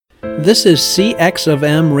This is CX of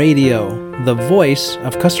M Radio, the voice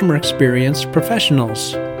of customer experience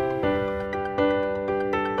professionals.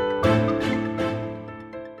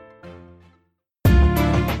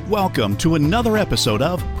 Welcome to another episode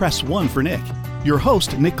of Press 1 for Nick. Your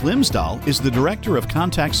host, Nick Glimsdahl, is the Director of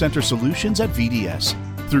Contact Center Solutions at VDS.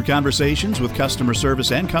 Through conversations with customer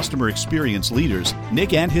service and customer experience leaders,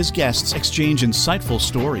 Nick and his guests exchange insightful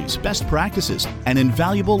stories, best practices, and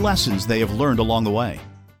invaluable lessons they have learned along the way.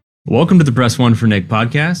 Welcome to the Press 1 for Nick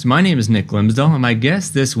podcast. My name is Nick Glimsdahl, and my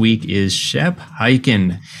guest this week is Shep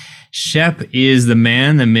Hyken. Shep is the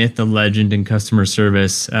man, the myth, the legend in customer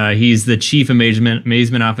service. He's the Chief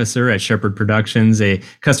Amazement Officer at Shepherd Productions, a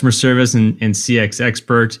customer service and CX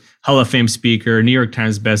expert, Hall of Fame speaker, New York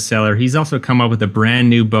Times bestseller. He's also come up with a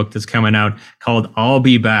brand new book that's coming out called I'll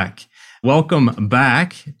Be Back. Welcome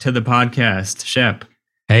back to the podcast, Shep.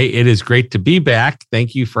 Hey, it is great to be back.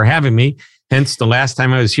 Thank you for having me. Hence, the last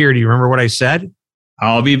time I was here, do you remember what I said?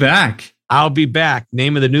 I'll be back. I'll be back.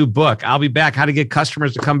 Name of the new book. I'll be back. How to get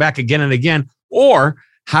customers to come back again and again, or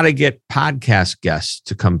how to get podcast guests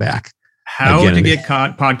to come back. How to get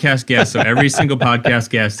podcast guests. So every single podcast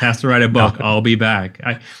guest has to write a book. No. I'll be back.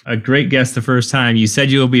 A great guest the first time. You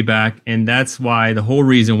said you'll be back. And that's why the whole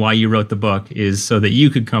reason why you wrote the book is so that you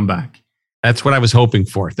could come back. That's what I was hoping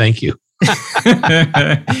for. Thank you.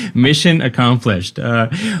 Mission accomplished.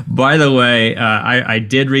 By the way, I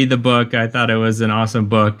did read the book. I thought it was an awesome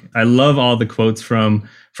book. I love all the quotes from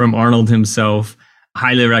Arnold himself.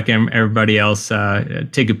 Highly recommend everybody else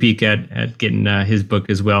take a peek at getting his book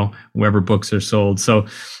as well, wherever books are sold. So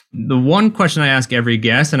the one question I ask every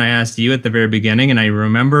guest, and I asked you at the very beginning, and I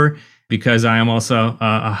remember because I am also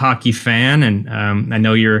a hockey fan, and I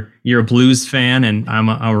know you're a Blues fan, and I'm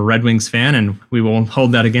a Red Wings fan, and we won't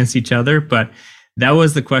hold that against each other. But that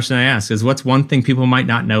was the question I asked: is what's one thing people might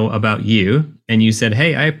not know about you? And you said,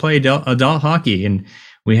 "Hey, I play adult hockey, and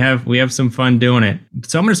we have some fun doing it."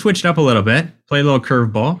 So I'm going to switch it up a little bit, play a little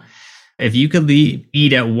curveball. If you could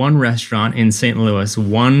eat at one restaurant in St. Louis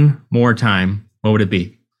one more time, what would it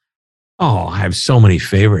be? Oh, I have so many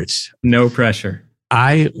favorites. No pressure.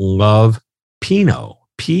 I love Pino,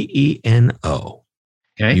 P-E-N-O.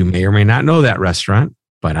 Okay. You may or may not know that restaurant,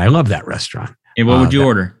 but I love that restaurant. And what would you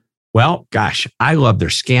order? Well, gosh, I love their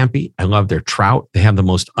scampi. I love their trout. They have the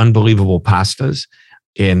most unbelievable pastas.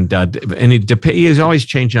 And he is always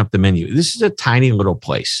changing up the menu. This is a tiny little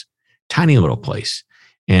place.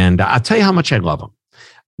 And I'll tell you how much I love them.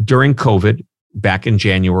 During COVID, back in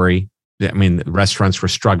January, the restaurants were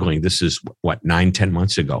struggling. This is 9-10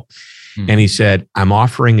 months ago. And he said, I'm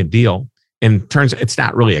offering a deal. And turns out it's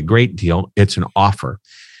not really a great deal. It's an offer.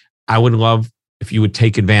 I would love if you would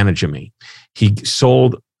take advantage of me. He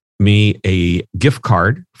sold me a gift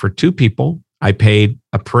card for 2 people. I paid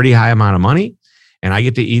a pretty high amount of money, and I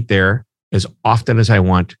get to eat there as often as I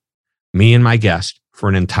want, me and my guest, for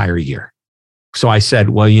an entire year. So I said,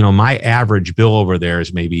 well, my average bill over there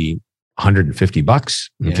is maybe $150.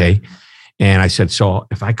 Okay. Yeah. And I said, so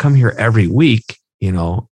if I come here every week,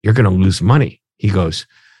 you're going to lose money. He goes,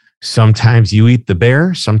 sometimes you eat the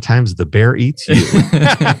bear, sometimes the bear eats you.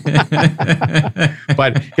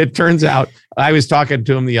 But it turns out, I was talking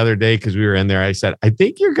to him the other day because we were in there. I said, I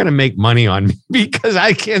think you're going to make money on me because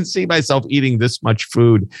I can't see myself eating this much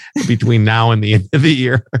food between now and the end of the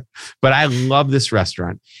year. But I love this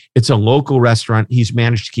restaurant. It's a local restaurant. He's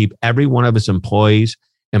managed to keep every one of his employees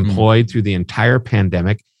employed through the entire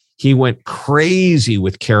pandemic. He went crazy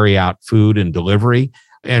with carry out food and delivery.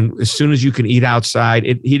 And as soon as you can eat outside,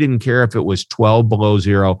 he didn't care if it was 12 below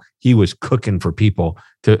zero. He was cooking for people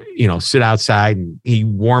to, sit outside, and he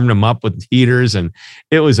warmed them up with heaters. And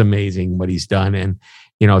it was amazing what he's done. And,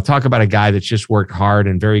 talk about a guy that's just worked hard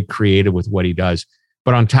and very creative with what he does.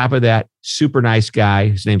 But on top of that, super nice guy.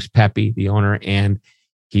 His name's Pepe, the owner, and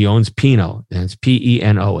he owns Pino. And it's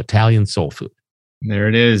P-E-N-O, Italian soul food. There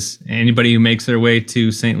it is. Anybody who makes their way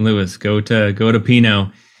to St. Louis, go to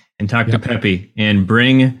Pino and talk to Pepe and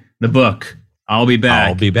bring the book. I'll be back.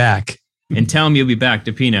 I'll be back. And tell him you'll be back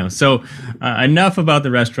to Pino. So enough about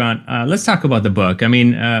the restaurant. Let's talk about the book.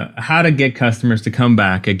 How to get customers to come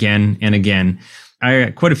back again and again. I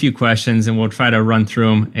got quite a few questions, and we'll try to run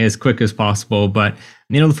through them as quick as possible. But,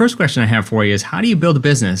 the first question I have for you is, how do you build a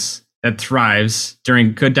business that thrives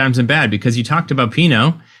during good times and bad? Because you talked about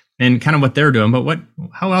Pino and kind of what they're doing, but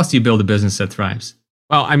how else do you build a business that thrives?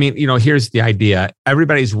 Well, here's the idea.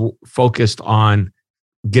 Everybody's focused on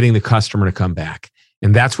getting the customer to come back.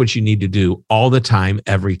 And that's what you need to do all the time,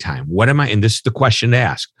 every time. And this is the question to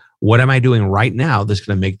ask. What am I doing right now that's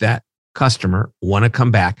going to make that customer want to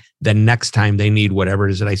come back the next time they need whatever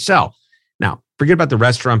it is that I sell? Now, forget about the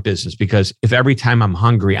restaurant business, because if every time I'm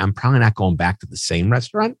hungry, I'm probably not going back to the same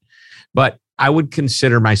restaurant. But I would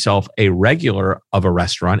consider myself a regular of a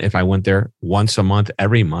restaurant if I went there once a month,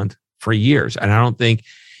 every month for years. And I don't think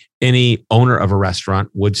any owner of a restaurant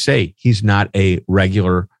would say he's not a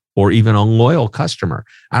regular or even a loyal customer.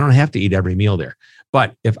 I don't have to eat every meal there.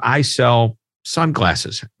 But if I sell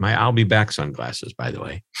sunglasses, my I'll Be Back sunglasses, by the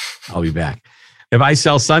way, I'll be back. If I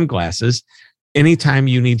sell sunglasses, anytime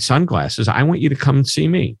you need sunglasses, I want you to come and see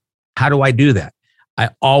me. How do I do that?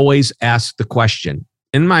 I always ask the question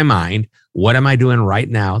in my mind, what am I doing right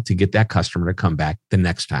now to get that customer to come back the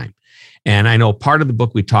next time? And I know part of the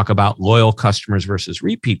book, we talk about loyal customers versus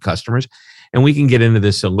repeat customers. And we can get into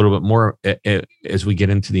this a little bit more as we get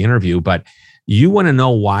into the interview, but you want to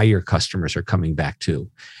know why your customers are coming back too.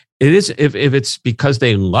 It is, if it's because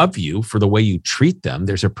they love you for the way you treat them,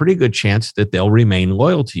 there's a pretty good chance that they'll remain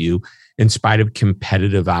loyal to you in spite of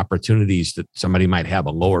competitive opportunities that somebody might have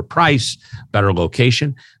a lower price, better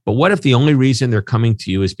location. But what if the only reason they're coming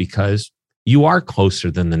to you is because you are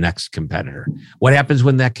closer than the next competitor? What happens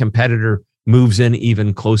when that competitor moves in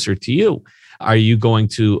even closer to you? Are you going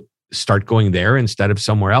to start going there instead of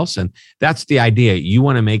somewhere else? And that's the idea. You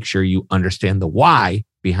want to make sure you understand the why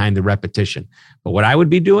behind the repetition. But what I would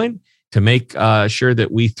be doing to make sure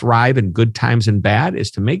that we thrive in good times and bad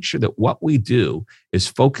is to make sure that what we do is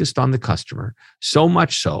focused on the customer, so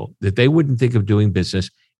much so that they wouldn't think of doing business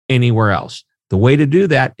anywhere else. The way to do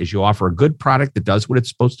that is you offer a good product that does what it's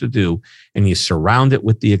supposed to do, and you surround it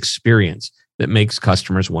with the experience that makes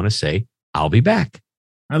customers want to say, I'll be back.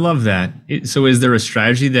 I love that. So is there a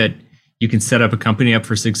strategy that you can set up a company up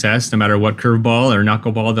for success no matter what curveball or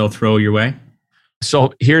knuckleball they'll throw your way?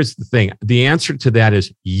 So here's the thing. The answer to that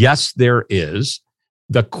is yes, there is.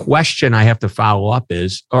 The question I have to follow up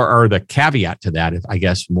is, or the caveat to that, if I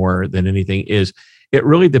guess more than anything, is it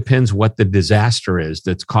really depends what the disaster is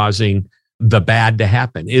that's causing the bad to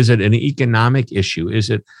happen. Is it an economic issue?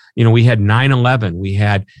 Is it, we had 9/11, we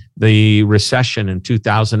had the recession in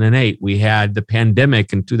 2008, we had the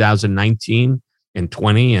pandemic in 2019 and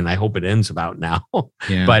 20, and I hope it ends about now.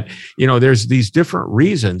 Yeah. But, there's these different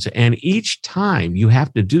reasons. And each time you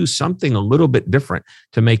have to do something a little bit different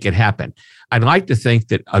to make it happen. I'd like to think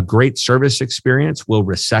that a great service experience will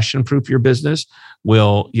recession-proof your business,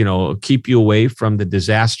 will, keep you away from the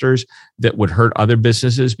disasters that would hurt other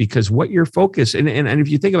businesses, because what your focus, and if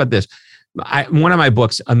you think about this, one of my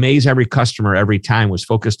books, Amaze Every Customer Every Time, was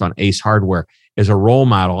focused on Ace Hardware as a role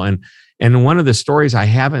model. And one of the stories I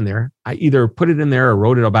have in there, I either put it in there or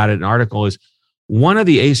wrote it about it in an article, is one of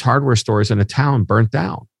the Ace Hardware stores in a town burnt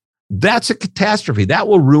down. That's a catastrophe. That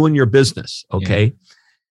will ruin your business, okay? Yeah.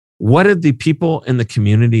 What did the people in the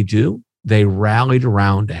community do? They rallied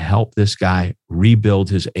around to help this guy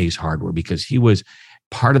rebuild his Ace Hardware because he was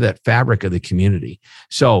part of that fabric of the community.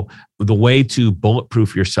 So the way to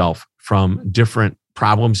bulletproof yourself from different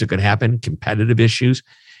problems that could happen, competitive issues,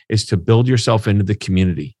 is to build yourself into the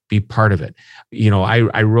community, be part of it.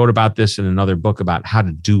 I wrote about this in another book about how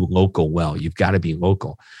to do local well. You've got to be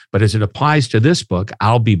local. But as it applies to this book,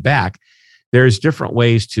 I'll Be Back, there's different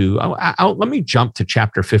ways to, let me jump to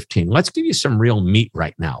chapter 15. Let's give you some real meat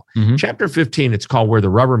right now. Mm-hmm. Chapter 15, it's called Where the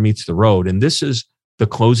Rubber Meets the Road. And this is the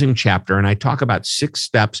closing chapter. And I talk about 6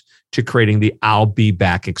 steps to creating the I'll Be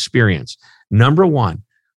Back experience. Number 1,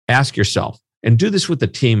 ask yourself, and do this with a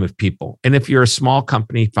team of people. And if you're a small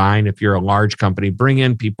company, fine. If you're a large company, bring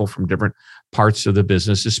in people from different parts of the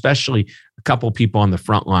business, especially a couple people on the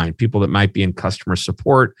front line, people that might be in customer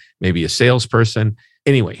support, maybe a salesperson.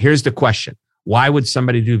 Anyway, here's the question. Why would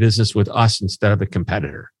somebody do business with us instead of a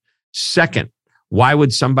competitor? Second, why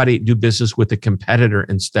would somebody do business with a competitor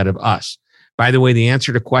instead of us? By the way, the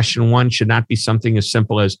answer to question 1 should not be something as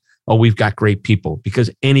simple as, oh, we've got great people,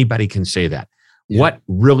 because anybody can say that. Yeah. What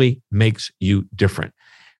really makes you different?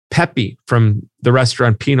 Pepe from the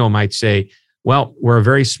restaurant Pino might say, well, we're a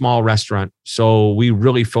very small restaurant, so we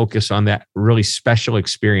really focus on that really special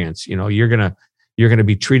experience. You're gonna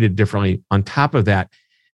be treated differently. On top of that,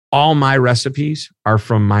 all my recipes are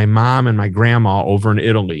from my mom and my grandma over in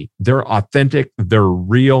Italy. They're authentic, they're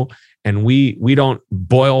real, and we don't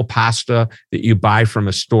boil pasta that you buy from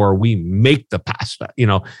a store. We make the pasta.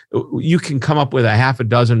 You can come up with a half a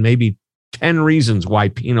dozen, maybe 10 reasons why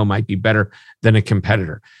Pino might be better than a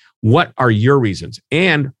competitor. What are your reasons?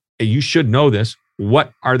 And you should know this.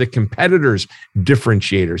 What are the competitors'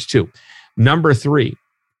 differentiators too? Number 3,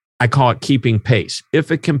 I call it keeping pace. If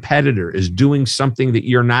a competitor is doing something that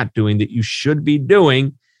you're not doing that you should be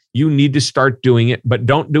doing, you need to start doing it, but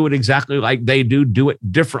don't do it exactly like they do. Do it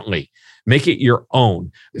differently. Make it your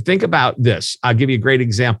own. Think about this. I'll give you a great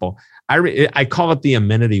example. I call it the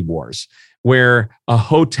amenity wars. where a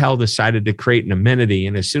hotel decided to create an amenity.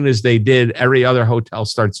 And as soon as they did, every other hotel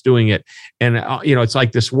starts doing it. And, it's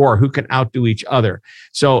like this war, who can outdo each other?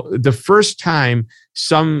 So the first time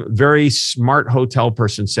some very smart hotel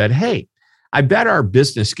person said, hey, I bet our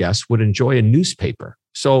business guests would enjoy a newspaper.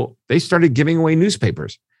 So they started giving away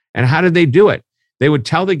newspapers. And how did they do it? They would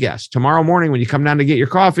tell the guests, tomorrow morning when you come down to get your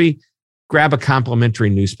coffee, grab a complimentary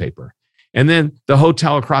newspaper. And then the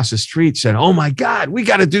hotel across the street said, oh my God, we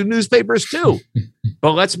got to do newspapers too.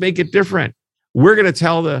 But let's make it different. We're going to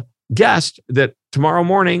tell the guest that tomorrow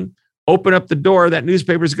morning, open up the door, that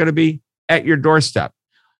newspaper is going to be at your doorstep.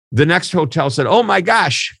 The next hotel said, oh my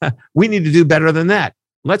gosh, we need to do better than that.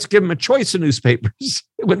 Let's give them a choice of newspapers.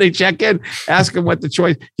 When they check in, ask them what the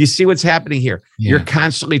choice. You see what's happening here. Yeah. You're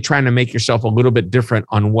constantly trying to make yourself a little bit different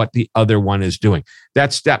on what the other one is doing.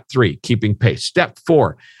 That's step 3, keeping pace. Step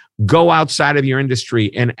 4, go outside of your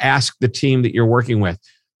industry and ask the team that you're working with,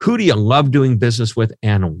 who do you love doing business with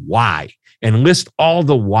and why? And list all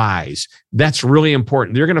the whys. That's really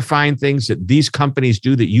important. You're going to find things that these companies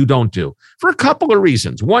do that you don't do for a couple of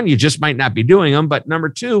reasons. One, you just might not be doing them. But number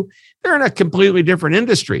 2, they're in a completely different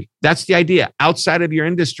industry. That's the idea, outside of your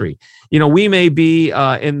industry. We may be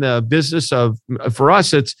in the business of, for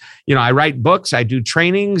us, it's, I write books, I do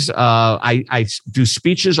trainings, I do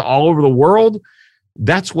speeches all over the world.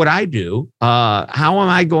 That's what I do. How am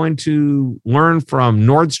I going to learn from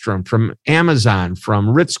Nordstrom, from Amazon, from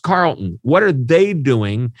Ritz-Carlton? What are they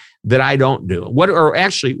doing that I don't do? What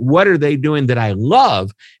are they doing that I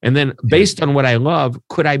love? And then based on what I love,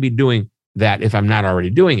 could I be doing that if I'm not already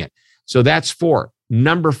doing it? So that's 4.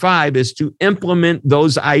 Number 5 is to implement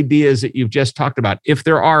those ideas that you've just talked about, if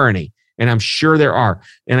there are any. And I'm sure there are.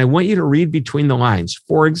 And I want you to read between the lines.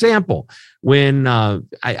 For example, when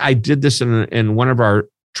I did this in one of our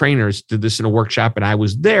trainers did this in a workshop, and I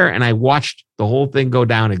was there and I watched the whole thing go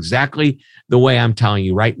down exactly the way I'm telling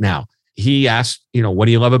you right now. He asked, what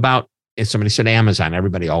do you love about? And somebody said Amazon.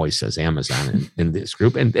 Everybody always says Amazon in this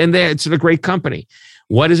group. And it's a great company.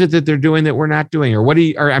 What is it that they're doing that we're not doing? Or what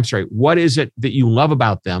is it that you love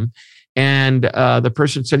about them? And the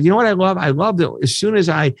person said, you know what I love? I love that as soon as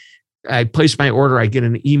I place my order, I get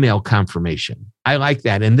an email confirmation. I like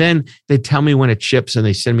that. And then they tell me when it ships and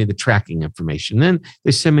they send me the tracking information. Then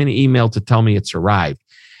they send me an email to tell me it's arrived.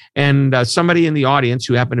 And somebody in the audience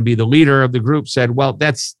who happened to be the leader of the group said, well,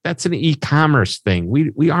 that's an e-commerce thing.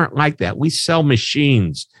 We aren't like that. We sell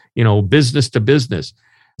machines, business to business.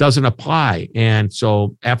 Doesn't apply. And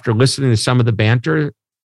so after listening to some of the banter,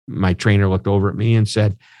 my trainer looked over at me and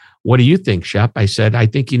said, what do you think, Shep? I said, I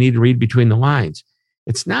think you need to read between the lines.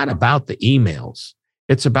 It's not about the emails.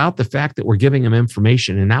 It's about the fact that we're giving him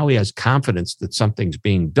information and now he has confidence that something's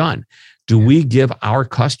being done. Do we give our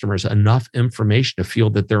customers enough information to feel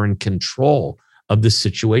that they're in control of the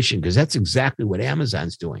situation? Because that's exactly what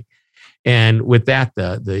Amazon's doing. And with that,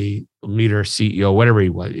 the leader, CEO, whatever he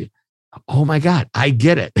was, oh my God, I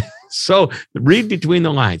get it. So read between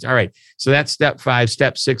the lines. All right. So that's step 5.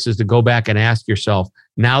 Step 6 is to go back and ask yourself,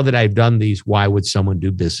 now that I've done these, why would someone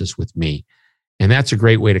do business with me? And that's a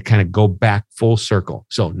great way to kind of go back full circle.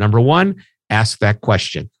 So number 1, ask that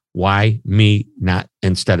question. Why me, not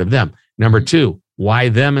instead of them? Number 2, why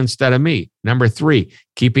them instead of me? Number 3,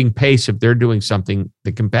 keeping pace if they're doing something,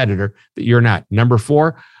 the competitor, that you're not. Number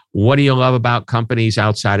 4, what do you love about companies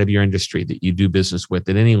outside of your industry that you do business with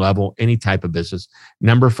at any level, any type of business?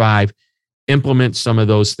 Number 5, implement some of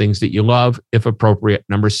those things that you love, if appropriate.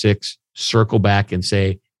 Number 6, circle back and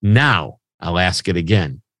say, now I'll ask it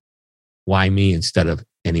again. Why me instead of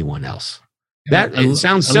anyone else? It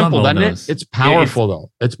sounds simple, doesn't it? It's powerful,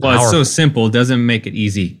 though. It's powerful. Well, it's so simple. It doesn't make it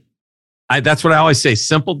easy. That's what I always say.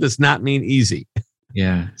 Simple does not mean easy.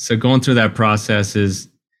 Yeah. So going through that process is,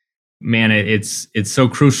 man, it's so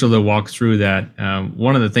crucial to walk through that.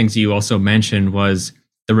 One of the things you also mentioned was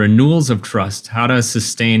the renewals of trust, how to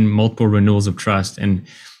sustain multiple renewals of trust. And,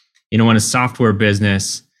 in a software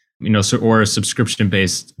business, or a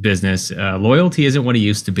subscription-based business, loyalty isn't what it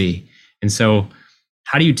used to be. And so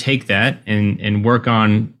how do you take that and work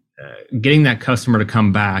on getting that customer to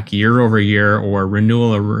come back year over year or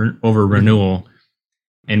renewal over renewal?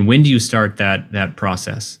 And when do you start that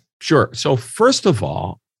process? Sure. So first of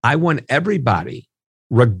all, I want everybody,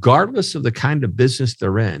 regardless of the kind of business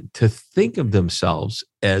they're in, to think of themselves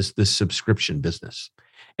as the subscription business.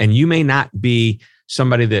 And you may not be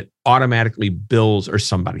somebody that automatically bills, or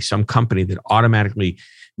some company that automatically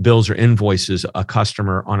bills or invoices a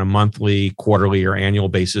customer on a monthly, quarterly, or annual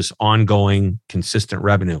basis, ongoing, consistent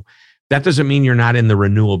revenue. That doesn't mean you're not in the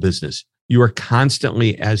renewal business. You are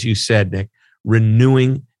constantly, as you said, Nick,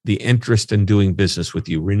 renewing the interest in doing business with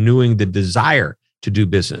you, renewing the desire to do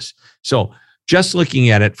business. So just looking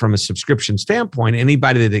at it from a subscription standpoint,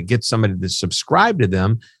 anybody that gets somebody to subscribe to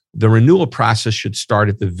them, the renewal process should start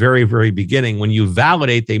at the very, very beginning when you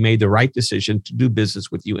validate they made the right decision to do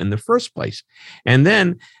business with you in the first place. And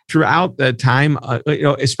then throughout the time,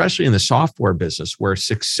 especially in the software business, where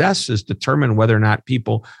success is determined whether or not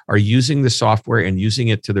people are using the software and using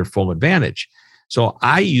it to their full advantage. So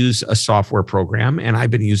I use a software program, and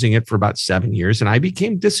I've been using it for about 7 years, and I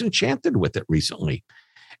became disenchanted with it recently.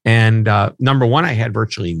 And number one, I had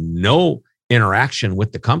virtually no interaction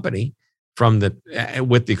with the company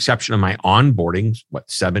with the exception of my onboarding,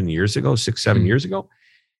 7 years ago, 7 years ago.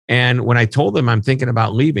 And when I told them I'm thinking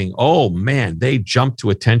about leaving, oh man, they jumped to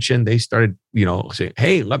attention. They started, saying,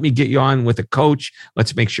 hey, let me get you on with a coach.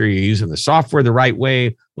 Let's make sure you're using the software the right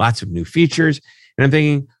way. Lots of new features. And I'm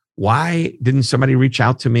thinking, why didn't somebody reach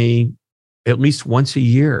out to me at least once a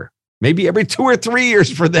year? Maybe every 2 or 3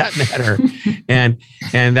 years for that matter. and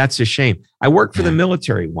that's a shame. I worked for the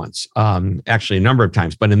military once, actually a number of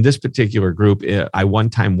times, but in this particular group, I one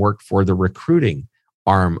time worked for the recruiting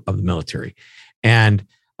arm of the military. And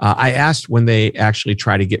I asked when they actually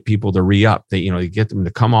try to get people to re-up, you get them to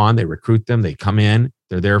come on, they recruit them, they come in,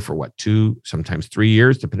 they're there for 2, sometimes 3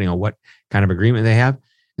 years, depending on what kind of agreement they have.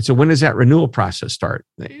 And so when does that renewal process start?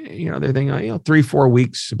 They're thinking, 3-4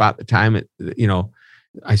 weeks, about the time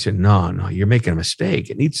I said, no, you're making a mistake.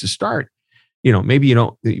 It needs to start.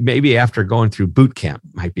 Maybe after going through boot camp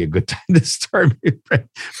might be a good time to start.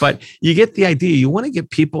 But you get the idea. You want to get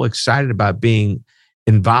people excited about being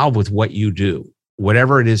involved with what you do,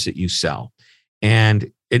 whatever it is that you sell.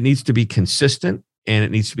 And it needs to be consistent, and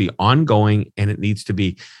it needs to be ongoing, and it needs to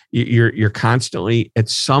be, you're constantly at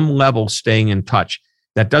some level staying in touch.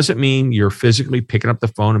 That doesn't mean you're physically picking up the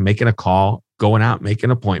phone and making a call, going out, making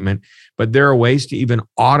an appointment, but there are ways to even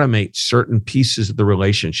automate certain pieces of the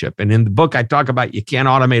relationship. And in the book, I talk about you can't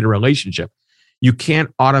automate a relationship. You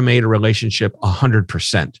can't automate a relationship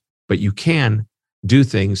 100%, but you can do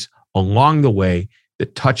things along the way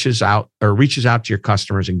that touches out or reaches out to your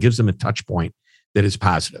customers and gives them a touch point that is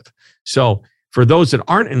positive. So for those that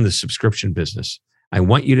aren't in the subscription business, I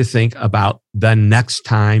want you to think about the next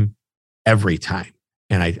time, every time.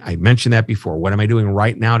 And I mentioned that before. What am I doing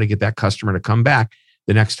right now to get that customer to come back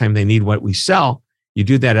the next time they need what we sell? You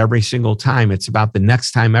do that every single time. It's about the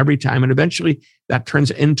next time, every time. And eventually that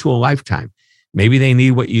turns into a lifetime. Maybe they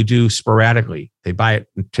need what you do sporadically. They buy it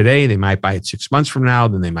today. They might buy it 6 months from now.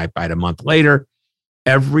 Then they might buy it a month later.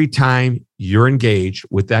 Every time you're engaged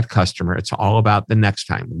with that customer, it's all about the next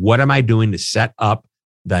time. What am I doing to set up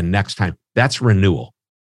the next time? That's renewal.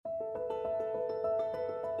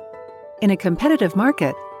 In a competitive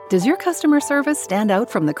market, does your customer service stand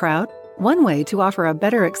out from the crowd? One way to offer a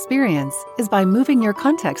better experience is by moving your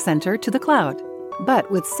contact center to the cloud.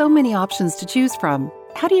 But with so many options to choose from,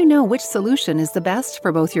 how do you know which solution is the best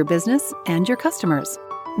for both your business and your customers?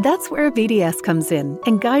 That's where VDS comes in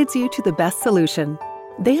and guides you to the best solution.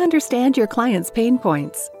 They understand your clients' pain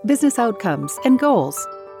points, business outcomes, and goals.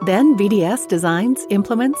 Then VDS designs,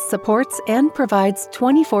 implements, supports, and provides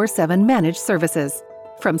 24/7 managed services.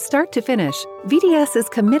 From start to finish, VDS is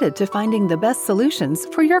committed to finding the best solutions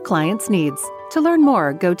for your clients' needs. To learn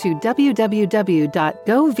more, go to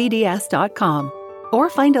www.govds.com or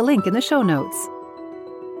find a link in the show notes.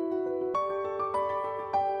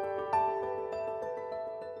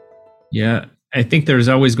 Yeah, I think there's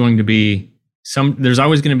always going to be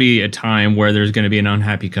a time where there's going to be an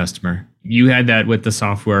unhappy customer. You had that with the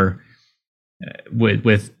software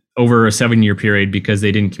with over a 7-year period because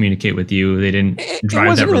they didn't communicate with you. They didn't drive that relationship. It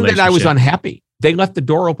wasn't even that I was unhappy. They left the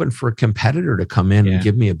door open for a competitor to come in and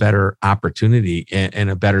give me a better opportunity and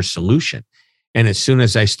a better solution. And as soon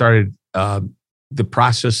as I started the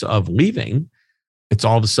process of leaving, it's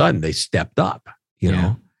all of a sudden they stepped up, you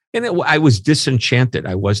know. And I was disenchanted.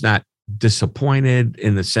 I was not disappointed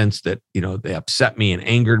in the sense that, they upset me and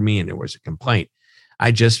angered me and there was a complaint.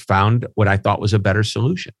 I just found what I thought was a better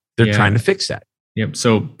solution. They're trying to fix that. Yep.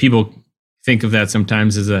 So people think of that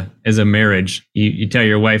sometimes as a marriage. You tell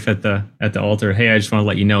your wife at the altar, hey, I just want to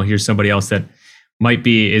let you know, here's somebody else that might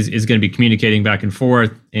be is going to be communicating back and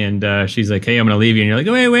forth. And she's like, hey, I'm going to leave you. And you're like,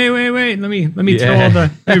 wait. Let me let me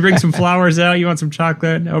bring some flowers out. You want some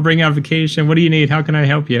chocolate? I'll bring out vacation. What do you need? How can I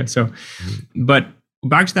help you? So, but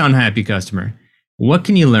back to the unhappy customer. What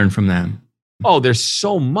can you learn from them? Oh, there's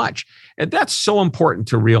so much. And that's so important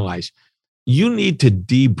to realize. You need to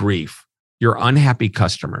debrief your unhappy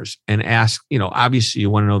customers and ask, obviously you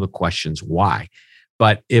want to know the questions why.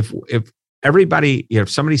 But if everybody, if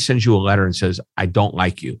somebody sends you a letter and says, I don't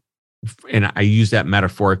like you, and I use that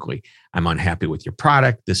metaphorically. I'm unhappy with your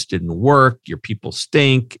product. This didn't work. Your people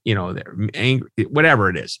stink. They're angry, whatever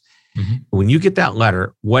it is. Mm-hmm. When you get that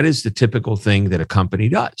letter, what is the typical thing that a company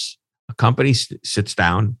does? A company sits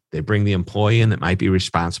down, they bring the employee in that might be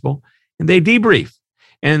responsible, and they debrief.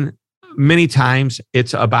 And many times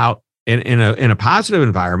it's about, in a positive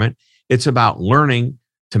environment, it's about learning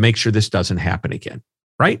to make sure this doesn't happen again,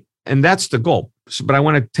 right? And that's the goal. But I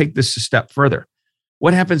want to take this a step further.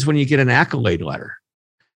 What happens when you get an accolade letter?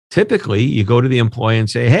 Typically, you go to the employee and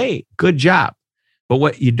say, hey, good job. But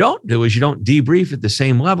what you don't do is you don't debrief at the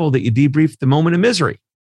same level that you debrief the moment of misery.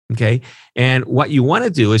 Okay. And what you want to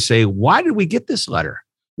do is say, why did we get this letter?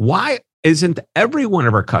 Why isn't every one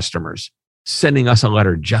of our customers sending us a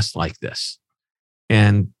letter just like this?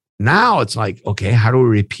 And now it's like, okay, how do we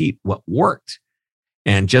repeat what worked?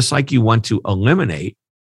 And just like you want to eliminate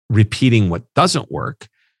repeating what doesn't work,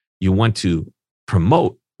 you want to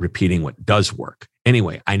promote repeating what does work.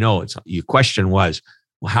 Anyway, I know your question was,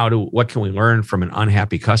 well, what can we learn from an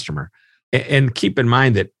unhappy customer? And keep in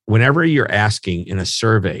mind that whenever you're asking in a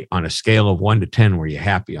survey on a scale of 1 to 10, were you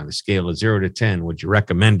happy? On a scale of 0 to 10, would you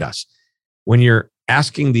recommend us? When you're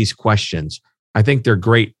asking these questions, I think they're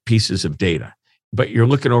great pieces of data, but you're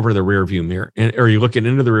looking over the rearview mirror, or you're looking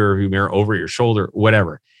into the rearview mirror over your shoulder,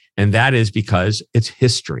 whatever. And that is because it's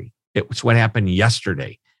history. It's what happened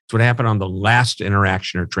yesterday. It's what happened on the last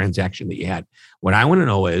interaction or transaction that you had. What I want to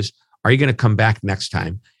know is, are you going to come back next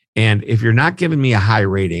time? And if you're not giving me a high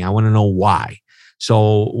rating, I want to know why.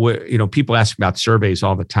 So, people ask about surveys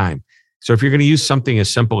all the time. So if you're going to use something as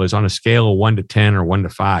simple as on a scale of 1 to 10 or 1 to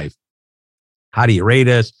 5, how do you rate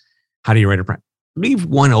us? How do you rate a product? Leave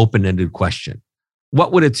one open-ended question.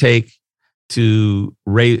 What would it take to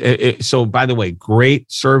rate it? So by the way,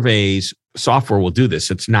 great surveys, software will do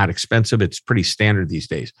this. It's not expensive. It's pretty standard these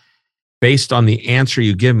days. Based on the answer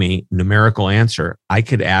you give me, numerical answer, I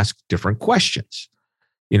could ask different questions.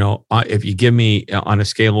 If you give me on a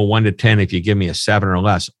scale of 1 to 10, if you give me a 7 or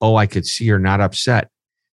less, I could see you're not upset.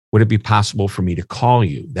 Would it be possible for me to call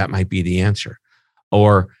you? That might be the answer.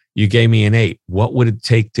 Or you gave me an 8. What would it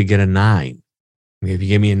take to get a 9? If you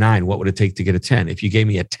gave me a 9, what would it take to get a 10? If you gave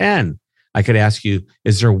me a 10, I could ask you,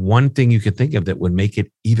 is there one thing you could think of that would make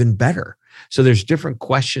it even better? So there's different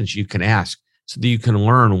questions you can ask so that you can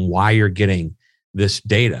learn why you're getting this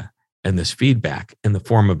data and this feedback in the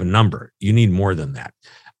form of a number. You need more than that.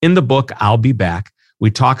 In the book, I'll Be Back, we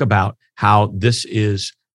talk about how this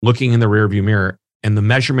is looking in the rearview mirror, and the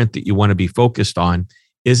measurement that you want to be focused on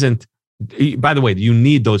isn't, by the way, you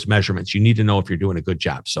need those measurements. You need to know if you're doing a good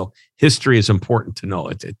job. So history is important to know.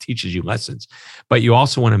 It teaches you lessons, but you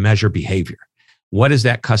also want to measure behavior. What is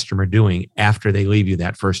that customer doing after they leave you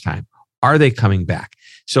that first time? Are they coming back?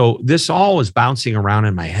 So this all was bouncing around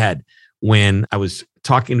in my head when I was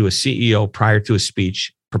talking to a CEO prior to a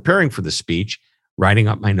speech, preparing for the speech, writing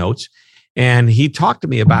up my notes. And he talked to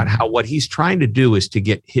me about how what he's trying to do is to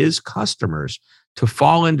get his customers to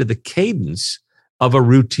fall into the cadence of a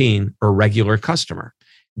routine or regular customer.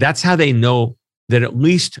 That's how they know that at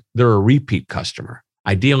least they're a repeat customer.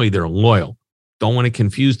 Ideally, they're loyal. Don't want to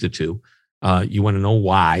confuse the two. You want to know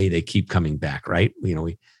why they keep coming back, right? We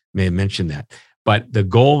may have mentioned that. But the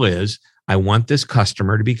goal is, I want this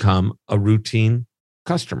customer to become a routine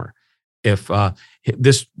customer. If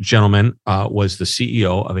this gentleman was the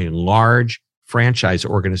CEO of a large franchise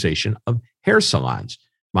organization of hair salons,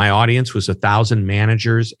 my audience was 1,000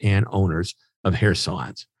 managers and owners of hair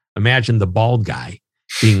salons. Imagine the bald guy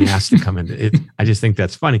being asked to come into it. I just think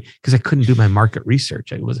that's funny because I couldn't do my market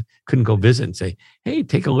research. Couldn't go visit and say, hey,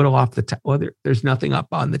 take a little off the top. Well, there's nothing up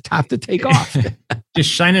on the top to take off. Just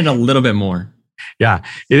shine it a little bit more. Yeah,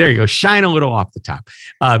 there you go. Shine a little off the top.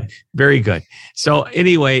 Very good. So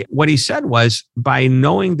anyway, what he said was, by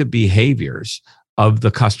knowing the behaviors of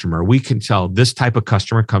the customer, we can tell this type of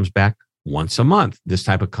customer comes back once a month. This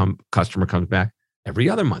type of customer comes back every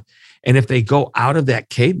other month. And if they go out of that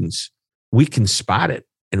cadence, we can spot it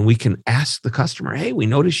and we can ask the customer, hey, we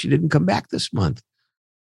noticed you didn't come back this month.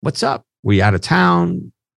 What's up? Were you out of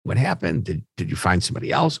town? What happened? Did you find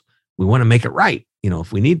somebody else? We want to make it right,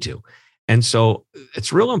 if we need to. And so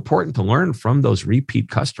it's real important to learn from those repeat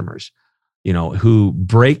customers, who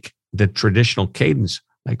break the traditional cadence.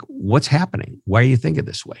 Like, what's happening? Why are you thinking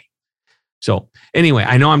this way? So anyway,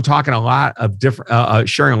 I know I'm talking a lot of different,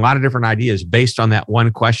 sharing a lot of different ideas based on that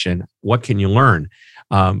one question. What can you learn?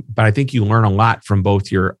 But I think you learn a lot from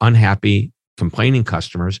both your unhappy, complaining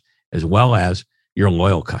customers as well as your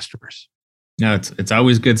loyal customers. No, it's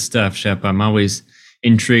always good stuff, Shep. I'm always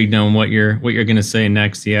intrigued on what you're going to say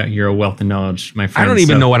next. Yeah, you're a wealth of knowledge, my friend. I don't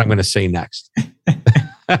even know what I'm going to say next.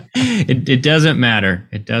 It doesn't matter.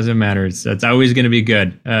 It doesn't matter. It's always going to be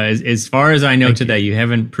good. As far as I know today, you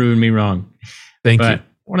haven't proven me wrong. Thank you.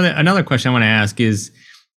 Another question I want to ask is,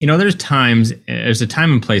 there's a time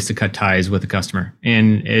and place to cut ties with a customer,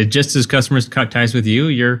 and just as customers cut ties with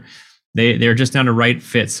you, they're just not a right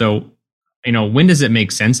fit. So, when does it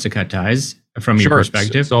make sense to cut ties from your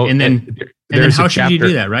perspective? So, and then how should you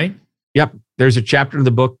do that, right? Yep. There's a chapter in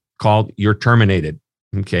the book called "You're Terminated."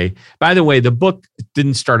 Okay. By the way, the book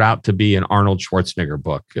didn't start out to be an Arnold Schwarzenegger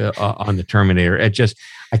book on the Terminator.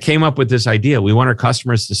 I came up with this idea. We want our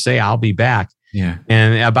customers to say, "I'll be back." Yeah.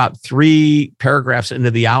 And about 3 paragraphs into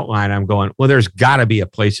the outline, I'm going, well, there's got to be a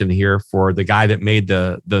place in here for the guy that made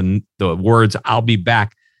the words "I'll be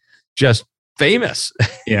back" just famous.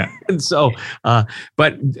 Yeah. And so,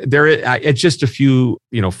 but there is, it's just a few,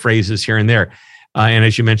 phrases here and there. And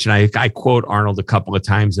as you mentioned, I quote Arnold a couple of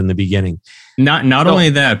times in the beginning. Not only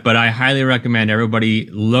that, but I highly recommend everybody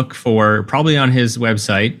look for, probably on his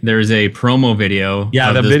website, there's a promo video.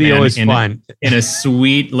 Yeah, the video is fun. In a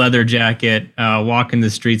sweet leather jacket, walking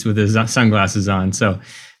the streets with his sunglasses on. So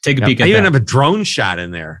take a peek at that. I even have a drone shot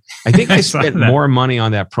in there. I think I spent more money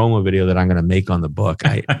on that promo video than I'm going to make on the book.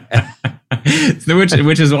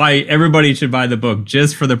 Which is why everybody should buy the book,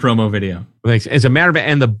 just for the promo video. As a matter of fact,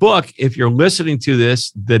 and the book, if you're listening to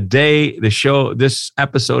this, the day this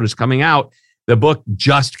episode is coming out, the book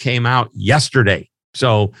just came out yesterday.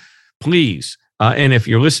 So please, and if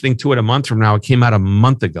you're listening to it a month from now, it came out a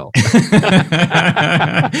month ago.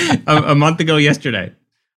 A month ago yesterday.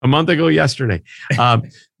 A month ago yesterday.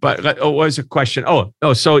 But what was a question?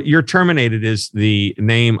 So You're Terminated is the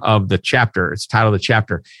name of the chapter. It's the title of the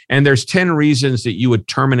chapter. And there's 10 reasons that you would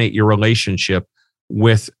terminate your relationship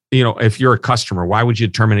with, if you're a customer. Why would you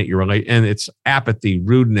terminate your relationship? And it's apathy,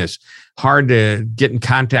 rudeness, hard to get in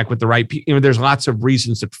contact with the right people. There's lots of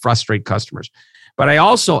reasons that frustrate customers. But I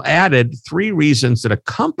also added 3 reasons that a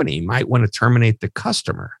company might want to terminate the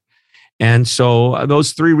customer. And so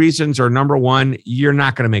those 3 reasons are: number 1, you're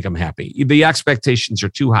not going to make them happy. The expectations are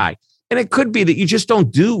too high. And it could be that you just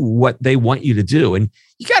don't do what they want you to do. And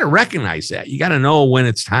you got to recognize that. You got to know when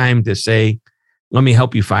it's time to say, let me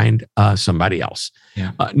help you find somebody else.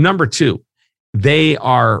 Yeah. Number 2, they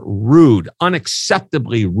are rude,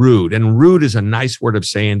 unacceptably rude. And rude is a nice word of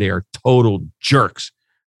saying they are total jerks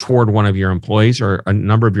toward one of your employees or a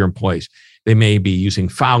number of your employees. They may be using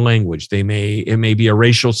foul language. It may be a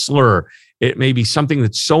racial slur. It may be something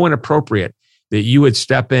that's so inappropriate that you would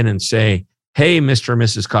step in and say, hey, Mr. or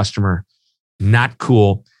Mrs. Customer, not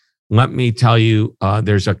cool. Let me tell you,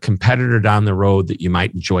 there's a competitor down the road that you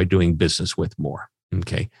might enjoy doing business with more.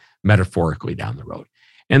 Okay. Metaphorically down the road.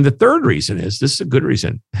 And the third reason is, this is a good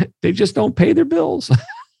reason, they just don't pay their bills.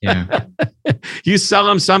 Yeah. You sell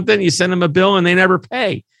them something, you send them a bill, and they never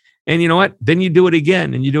pay. And you know what? Then you do it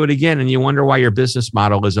again and you do it again, and you wonder why your business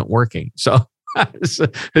model isn't working. So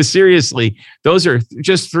seriously, those are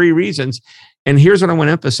just 3 reasons. And here's what I want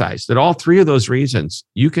to emphasize, that all 3 of those reasons,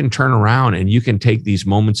 you can turn around and you can take these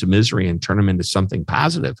moments of misery and turn them into something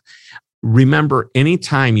positive. Remember,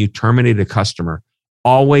 anytime you terminate a customer,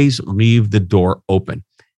 always leave the door open,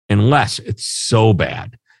 unless it's so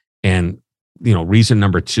bad. And, reason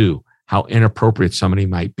number 2, how inappropriate somebody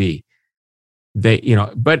might be.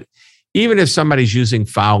 But even if somebody's using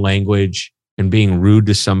foul language and being rude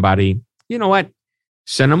to somebody, you know what?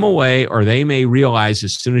 Send them away, or they may realize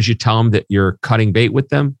as soon as you tell them that you're cutting bait with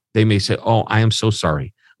them, they may say, oh, I am so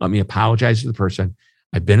sorry. Let me apologize to the person.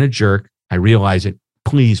 I've been a jerk. I realize it.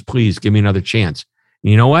 Please give me another chance.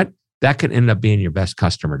 And you know what? That could end up being your best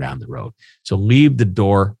customer down the road. So leave the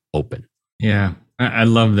door open. Yeah, I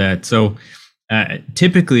love that. So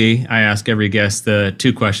typically, I ask every guest the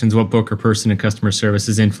 2 questions: what book or person in customer service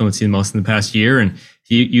is influencing the most in the past year? And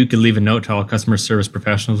you could leave a note to all customer service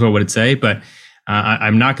professionals. What would it say? But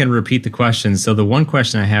I'm not going to repeat the questions. So the one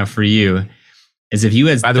question I have for you is, if you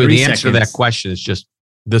had 30 By the way, the answer seconds, to that question is just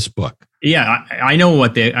this book. Yeah, I know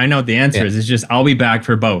what the answer is. It's just, I'll be back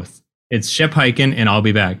for both. It's Shep Hyken and I'll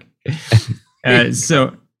be back.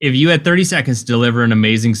 So if you had 30 seconds to deliver an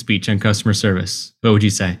amazing speech on customer service, what would you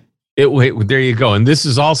say? There you go. And this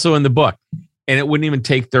is also in the book. And it wouldn't even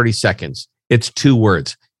take 30 seconds. It's 2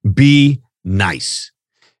 words: be nice.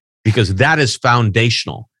 Because that is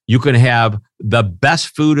foundational. You can have the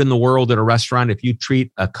best food in the world at a restaurant. If you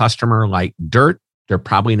treat a customer like dirt, they're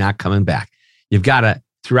probably not coming back. You've got to,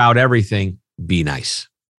 throughout everything, be nice.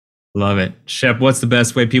 Love it. Shep, what's the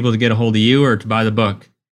best way people to get a hold of you or to buy the book?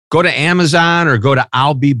 Go to Amazon or go to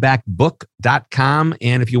I'llBeBackBook.com.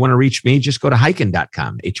 And if you want to reach me, just go to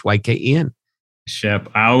Hyken.com, Hyken. Shep,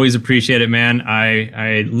 I always appreciate it, man.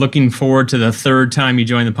 I looking forward to the 3rd time you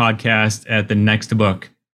join the podcast at the next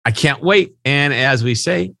book. I can't wait. And as we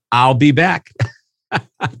say, I'll be back.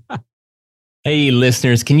 Hey,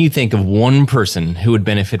 listeners, can you think of one person who would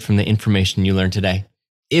benefit from the information you learned today?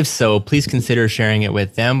 If so, please consider sharing it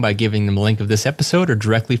with them by giving them a link of this episode or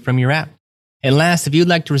directly from your app. And last, if you'd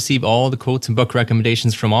like to receive all the quotes and book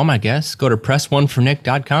recommendations from all my guests, go to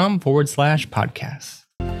pressonefornick.com/podcast.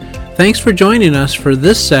 Thanks for joining us for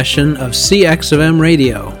this session of CX of M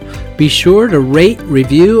Radio. Be sure to rate,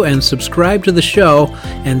 review, and subscribe to the show,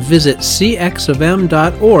 and visit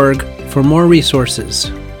cxofm.org for more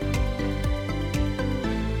resources.